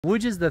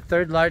Łódź is the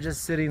third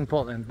largest city in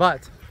Poland,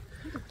 but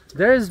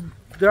there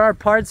are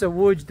parts of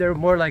Łódź that are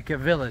more like a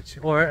village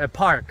or a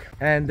park,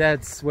 and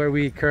that's where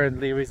we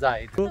currently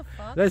reside. What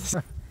the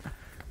fuck?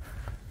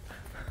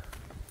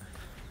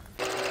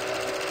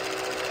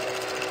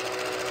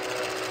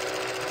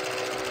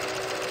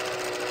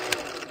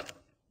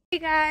 Hey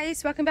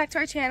guys, welcome back to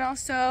our channel.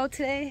 So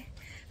today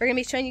we're gonna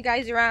be showing you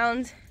guys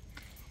around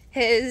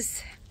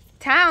his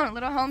town,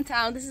 little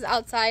hometown. This is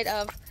outside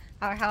of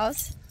our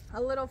house.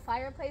 A little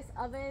fireplace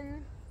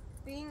oven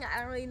thing,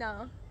 I don't really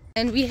know.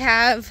 And we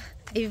have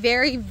a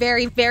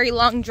very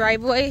long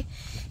driveway,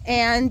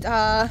 and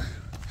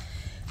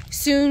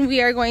soon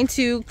we are going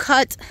to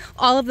cut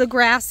all of the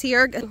grass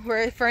here.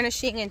 We're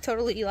furnishing and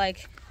totally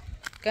like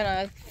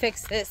gonna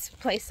fix this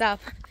place up.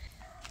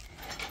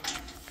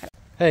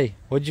 Hey,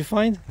 what'd you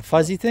find? A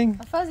fuzzy thing?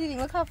 A fuzzy thing.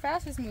 Look how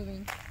fast it's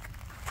moving.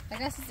 I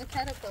guess it's a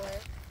caterpillar.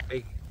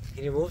 Wait,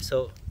 can you move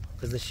so?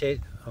 Because the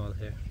shade. Oh,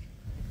 here.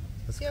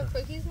 See how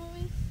quick he's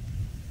moving?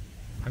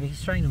 I mean,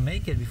 he's trying to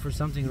make it before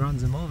something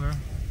runs him over.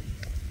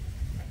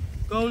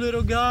 Go,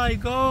 little guy,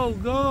 go,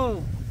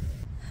 go!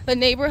 The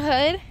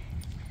neighborhood.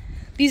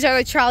 These are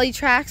the trolley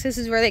tracks. This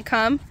is where they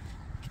come.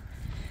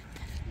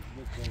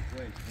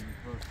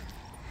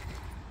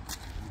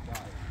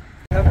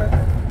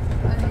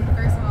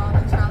 First of all,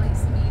 the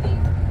trolley's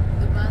meeting.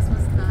 The bus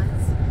was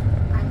nuts.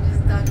 I'm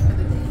just done for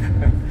the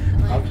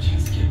day.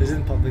 Like,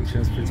 Isn't public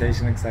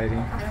transportation exciting?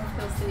 I don't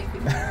feel safe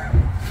anymore.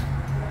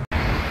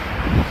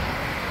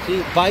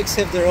 See, bikes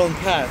have their own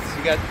paths.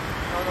 You got,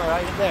 no,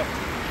 right in there.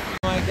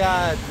 Oh my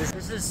God,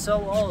 this is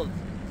so old.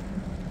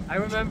 I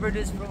remember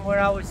this from when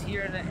I was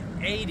here in the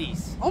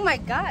 80s. Oh my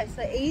gosh,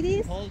 the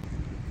 80s? Old.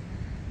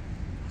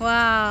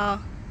 Wow.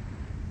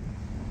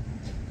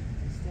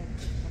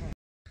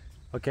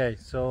 Okay,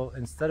 so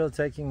instead of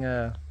taking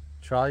a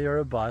trolley or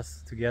a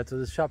bus to get to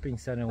the shopping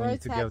center we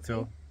need to go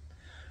to,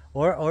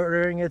 or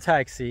ordering a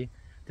taxi,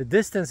 the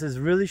distance is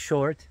really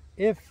short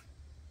if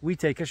we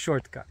take a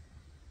shortcut.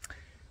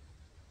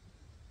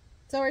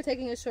 So we're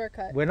taking a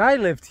shortcut. When I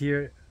lived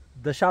here,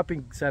 the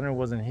shopping center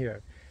wasn't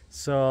here.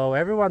 So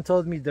everyone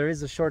told me there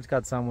is a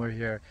shortcut somewhere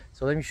here.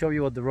 So let me show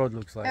you what the road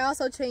looks like. I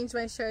also changed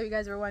my shirt, you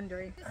guys were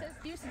wondering.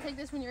 You used to take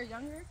this when you were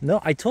younger?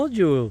 No, I told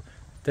you,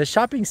 the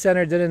shopping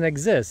center didn't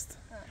exist.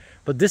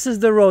 But this is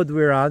the road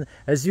we're on.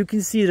 As you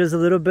can see, there's a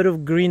little bit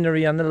of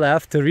greenery on the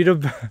left, a little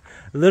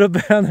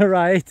bit on the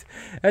right,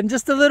 and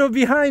just a little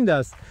behind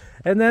us.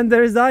 And then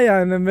there's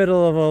Aya in the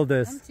middle of all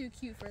this. I'm too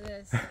cute for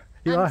this.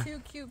 You I'm are too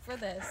cute for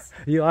this.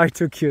 You are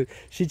too cute.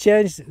 She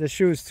changed the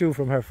shoes too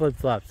from her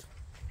flip-flops.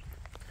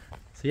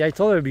 See, I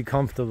told her to be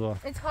comfortable.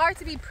 It's hard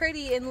to be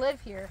pretty and live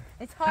here.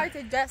 It's hard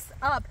to dress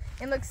up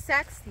and look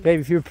sexy. Babe,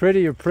 if you're pretty,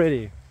 you're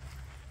pretty.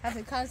 I have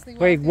to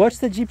constantly Wait, walk what's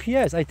the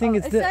GPS? I think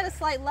it it's said a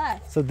slight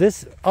left. So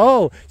this,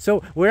 oh,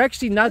 so we're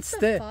actually not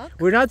fuck?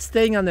 we're not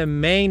staying on the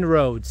main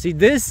road. See,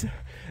 this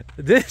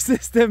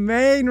is the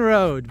main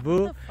road,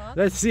 boo. What the fuck?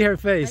 Let's see her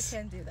face. I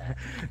can't do that.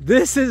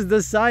 This is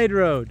the side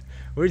road.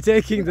 We're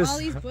taking With this. all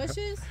these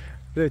bushes?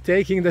 We're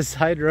taking the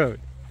side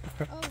road.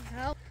 Oh,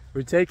 hell.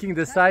 We're taking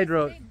the side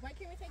road. Why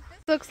can't we take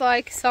this? Looks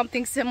like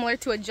something similar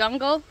to a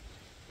jungle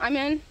I'm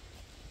in.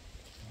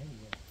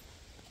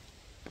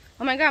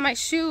 Oh my God, my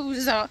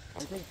shoes. I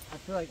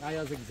feel like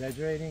Aya's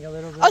exaggerating a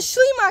little bit. Oh,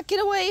 Schliemann,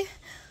 get away.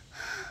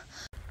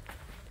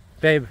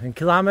 Babe, in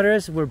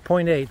kilometers, we're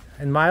 0.8.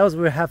 In miles,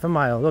 we're half a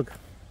mile. Look.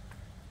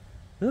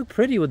 You look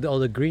pretty with all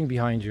the green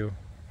behind you.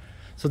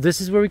 So this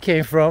is where we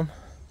came from.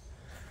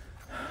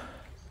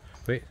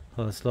 Wait,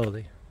 hold on,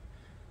 slowly.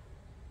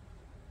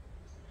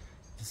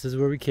 This is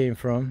where we came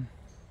from.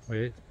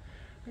 Wait,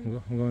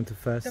 I'm going too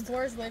fast. The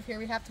boars live here.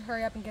 We have to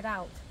hurry up and get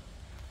out.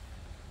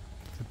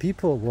 The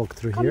people walk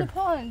through Come here. to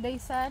Poland, they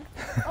said.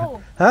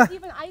 Oh, Huh?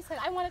 even I said,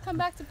 I want to come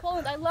back to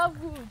Poland. I love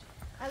Łódź.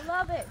 I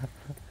love it.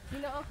 You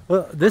know,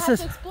 Well, this I have is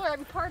to explore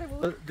every part of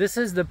Łódź. this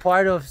is the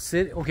part of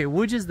city. Okay,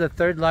 Łódź is the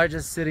third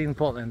largest city in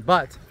Poland,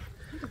 but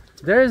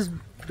there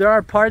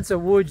are parts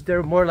of Łódź that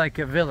are more like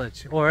a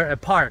village or a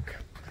park.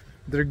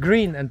 They're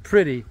green and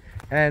pretty,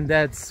 and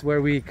that's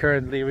where we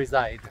currently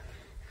reside.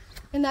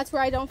 And that's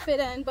where I don't fit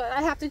in, but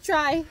I have to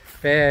try.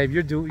 Babe,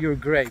 you're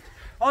great.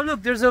 Oh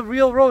look, there's a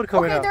real road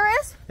coming Okay, up. there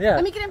is? Yeah.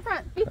 Let me get in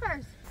front. Be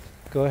first.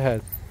 Go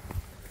ahead.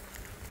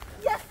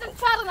 Jestem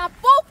czarna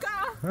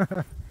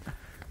boka!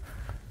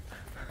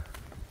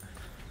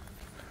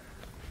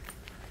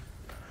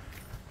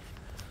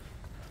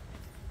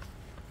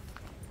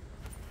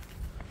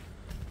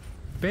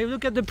 Babe,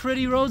 look at the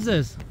pretty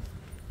roses.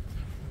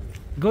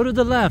 Go to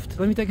the left.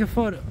 Let me take a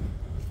photo.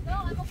 No,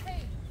 I'm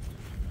okay.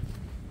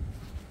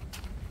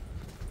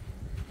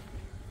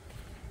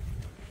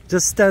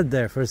 Just stand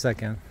there for a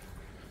second.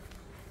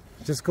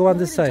 Just go on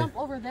this side. Jump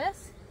over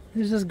this?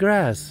 There's just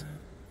grass.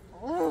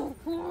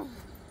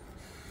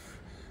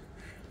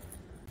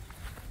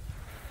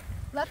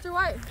 Left or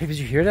right? Hey, did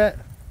you hear that?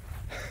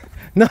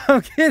 No,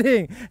 I'm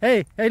kidding.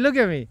 Hey, look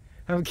at me.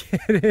 I'm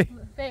kidding.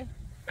 Babe.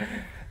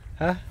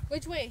 Huh?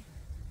 Which way?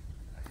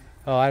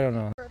 Oh, I don't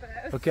know.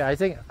 Okay,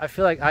 I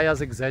feel like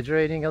Aya's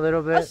exaggerating a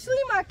little bit.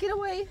 Schliemann, get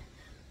away.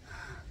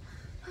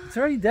 It's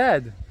already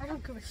dead. I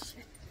don't give a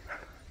shit.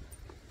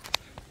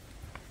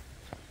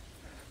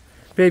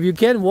 Babe, you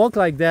can't walk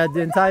like that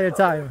the entire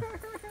time.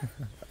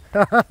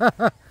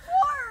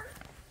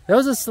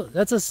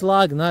 That's a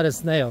slug, not a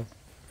snail.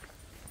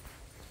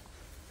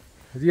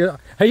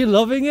 Are you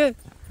loving it?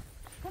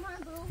 Come on,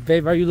 boo.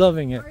 Babe, are you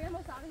loving it? Are we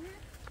almost out of here?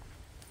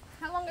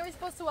 How long are we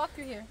supposed to walk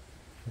through here?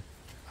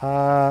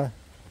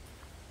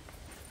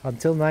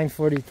 Until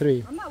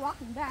 9:43. I'm not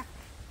walking back.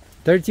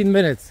 13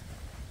 minutes.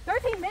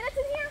 13 minutes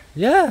in here?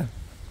 Yeah.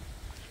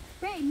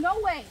 Babe, no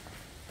way.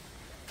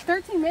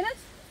 13 minutes?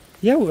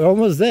 Yeah, we're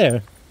almost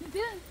there. You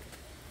didn't.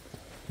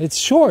 It's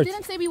short. You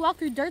didn't say we walked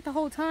through dirt the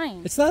whole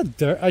time. It's not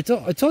dirt. I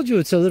told you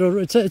it's a little.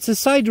 It's a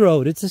side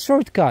road. It's a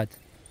shortcut.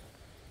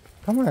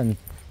 Come on.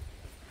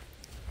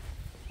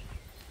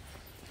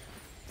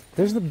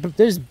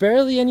 There's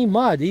barely any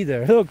mud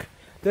either. Look.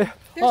 There's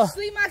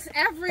sleep marks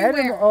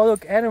everywhere.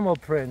 Look, animal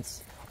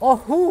prints. Oh,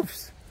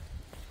 hooves.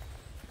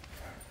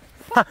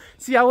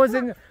 See, I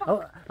wasn't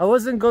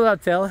gonna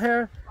tell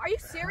her. Are you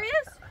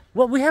serious?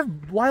 Well, we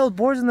have wild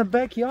boars in the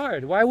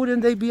backyard. Why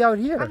wouldn't they be out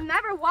here? I'm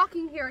never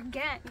walking here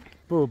again.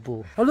 Boo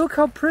boo. Oh, look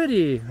how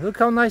pretty. Look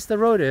how nice the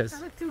road is. I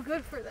look too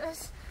good for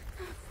this.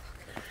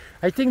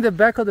 I think the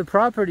back of the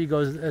property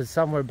goes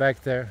somewhere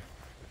back there.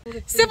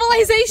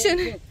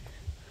 Civilization.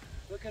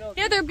 Look at all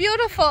Yeah, they're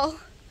beautiful.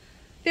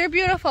 They're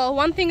beautiful.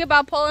 One thing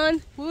about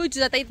Poland, Łódź,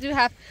 that they do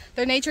have,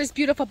 their nature is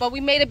beautiful, but we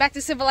made it back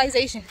to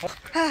civilization.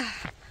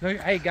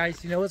 Hey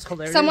guys, you know what's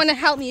hilarious? Someone to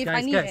help me if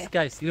I need it.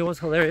 Guys, you know what's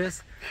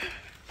hilarious?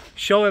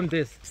 Show him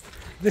this.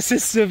 This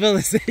is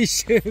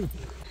civilization.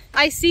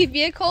 I see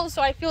vehicles,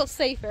 so I feel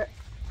safer.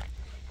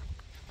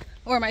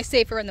 Or am I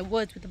safer in the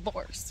woods with the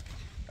boars?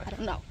 I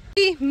don't know.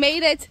 We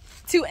made it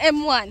to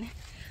M1.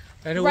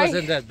 And it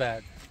wasn't that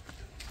bad.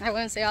 I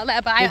wouldn't say all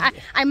that, but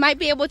I might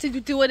be able to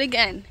do it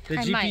again. The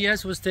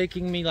GPS was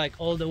taking me like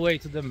all the way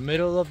to the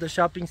middle of the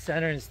shopping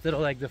center instead of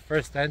like the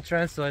first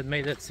entrance, so it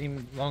made it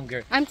seem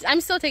longer. I'm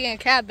still taking a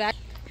cab back.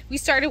 We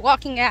started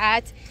walking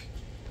at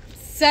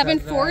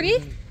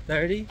 7:40?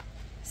 7:30?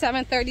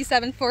 7:30,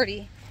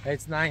 7:40.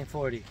 It's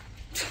 9:40.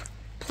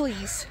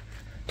 Please.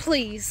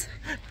 Please.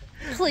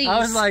 Please. I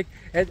was like,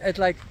 at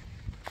like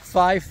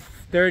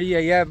 5:30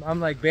 a.m. I'm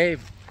like, babe,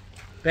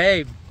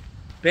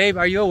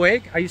 are you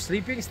awake? Are you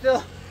sleeping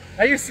still?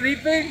 Are you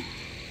sleeping?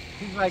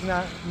 He's like,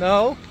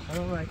 no.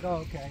 I'm like,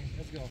 oh, okay,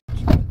 let's go.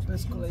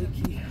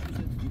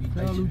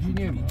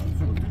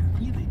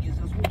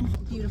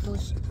 Beautiful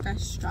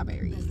fresh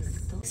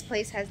strawberries. This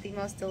place has the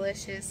most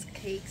delicious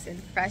cakes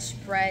and fresh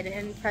bread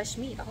and fresh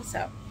meat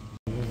also.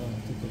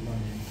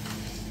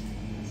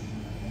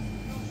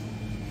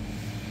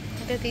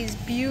 Look at these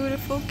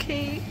beautiful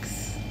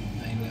cakes.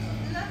 I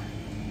know.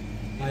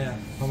 Oh yeah,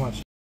 how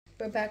much?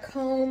 We're back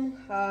home.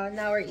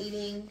 Now we're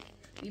eating.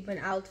 We've been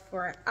out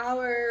for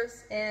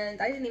hours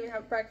and I didn't even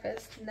have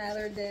breakfast.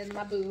 Neither did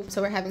my boo.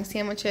 So we're having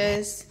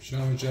sandwiches.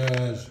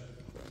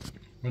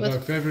 With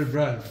our favorite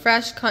bread.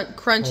 Fresh,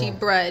 crunchy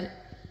bread.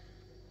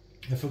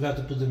 I forgot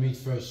to put the meat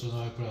first, so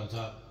now I put it on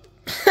top.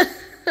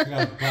 We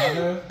got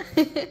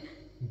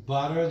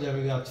butter, then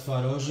we got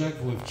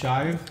twarożek with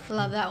chive.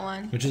 Love that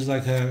one. Which is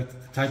like a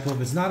type of,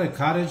 it's not a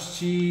cottage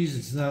cheese,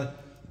 it's not,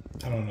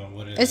 I don't know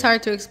what it is. It's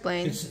hard to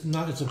explain. It's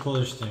not, it's a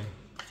Polish thing.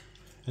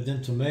 And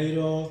then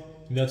tomato,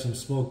 we got some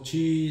smoked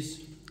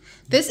cheese.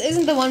 This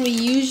isn't the one we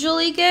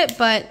usually get,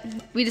 but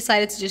we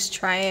decided to just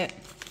try it.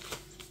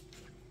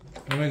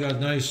 And we got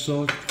nice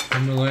salt,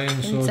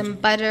 Himalayan salt. And some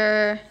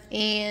butter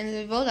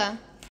and voda.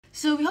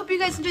 So we hope you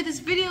guys enjoyed this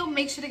video.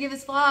 Make sure to give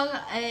this vlog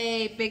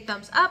a big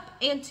thumbs up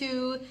and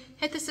to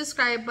hit the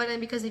subscribe button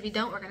because if you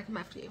don't, we're gonna come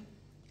after you.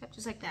 Yep,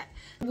 just like that.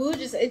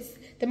 Łódź, it's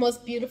the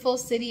most beautiful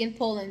city in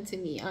Poland to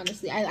me,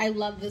 honestly. I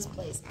love this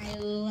place. I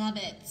love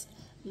it.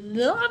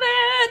 Love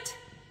it!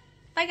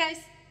 Bye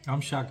guys.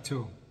 I'm shocked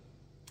too.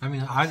 I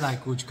mean, I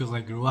like Łódź because I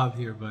grew up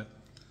here, but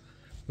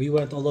we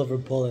went all over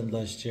Poland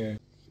last year.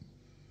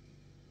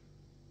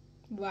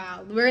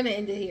 Wow, we're gonna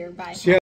end it here. Bye.